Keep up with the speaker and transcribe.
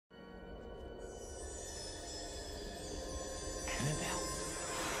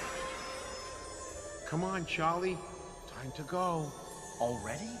Come on, Charlie. Time to go.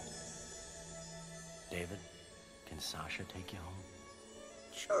 Already? David, can Sasha take you home?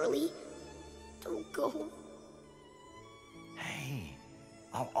 Charlie, don't go. Hey,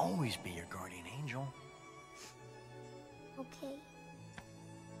 I'll always be your guardian angel. Okay.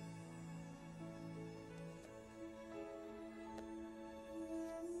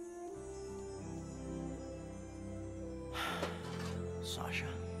 Sasha,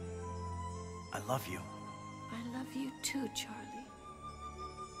 I love you. I love you too, Charlie.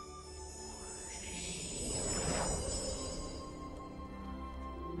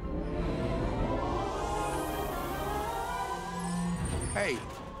 Hey,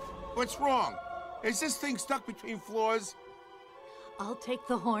 what's wrong? Is this thing stuck between floors? I'll take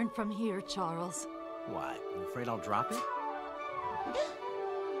the horn from here, Charles. What, you afraid I'll drop it?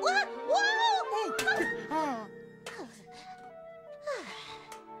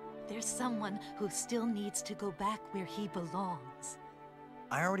 There's someone who still needs to go back where he belongs.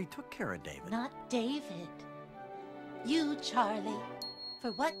 I already took care of David. Not David. You, Charlie.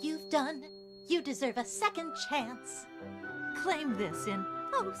 For what you've done, you deserve a second chance. Claim this in,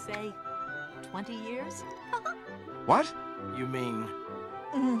 oh, say, 20 years? What? You mean...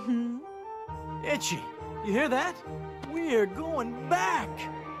 Mm-hmm. Itchy, you hear that? We're going back!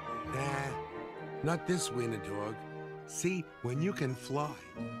 Nah, not this winter, dog. See, when you can fly.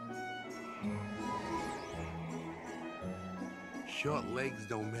 Short legs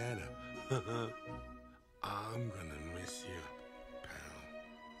don't matter. I'm gonna miss you, pal.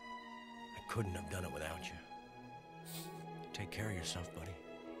 I couldn't have done it without you. Take care of yourself, buddy.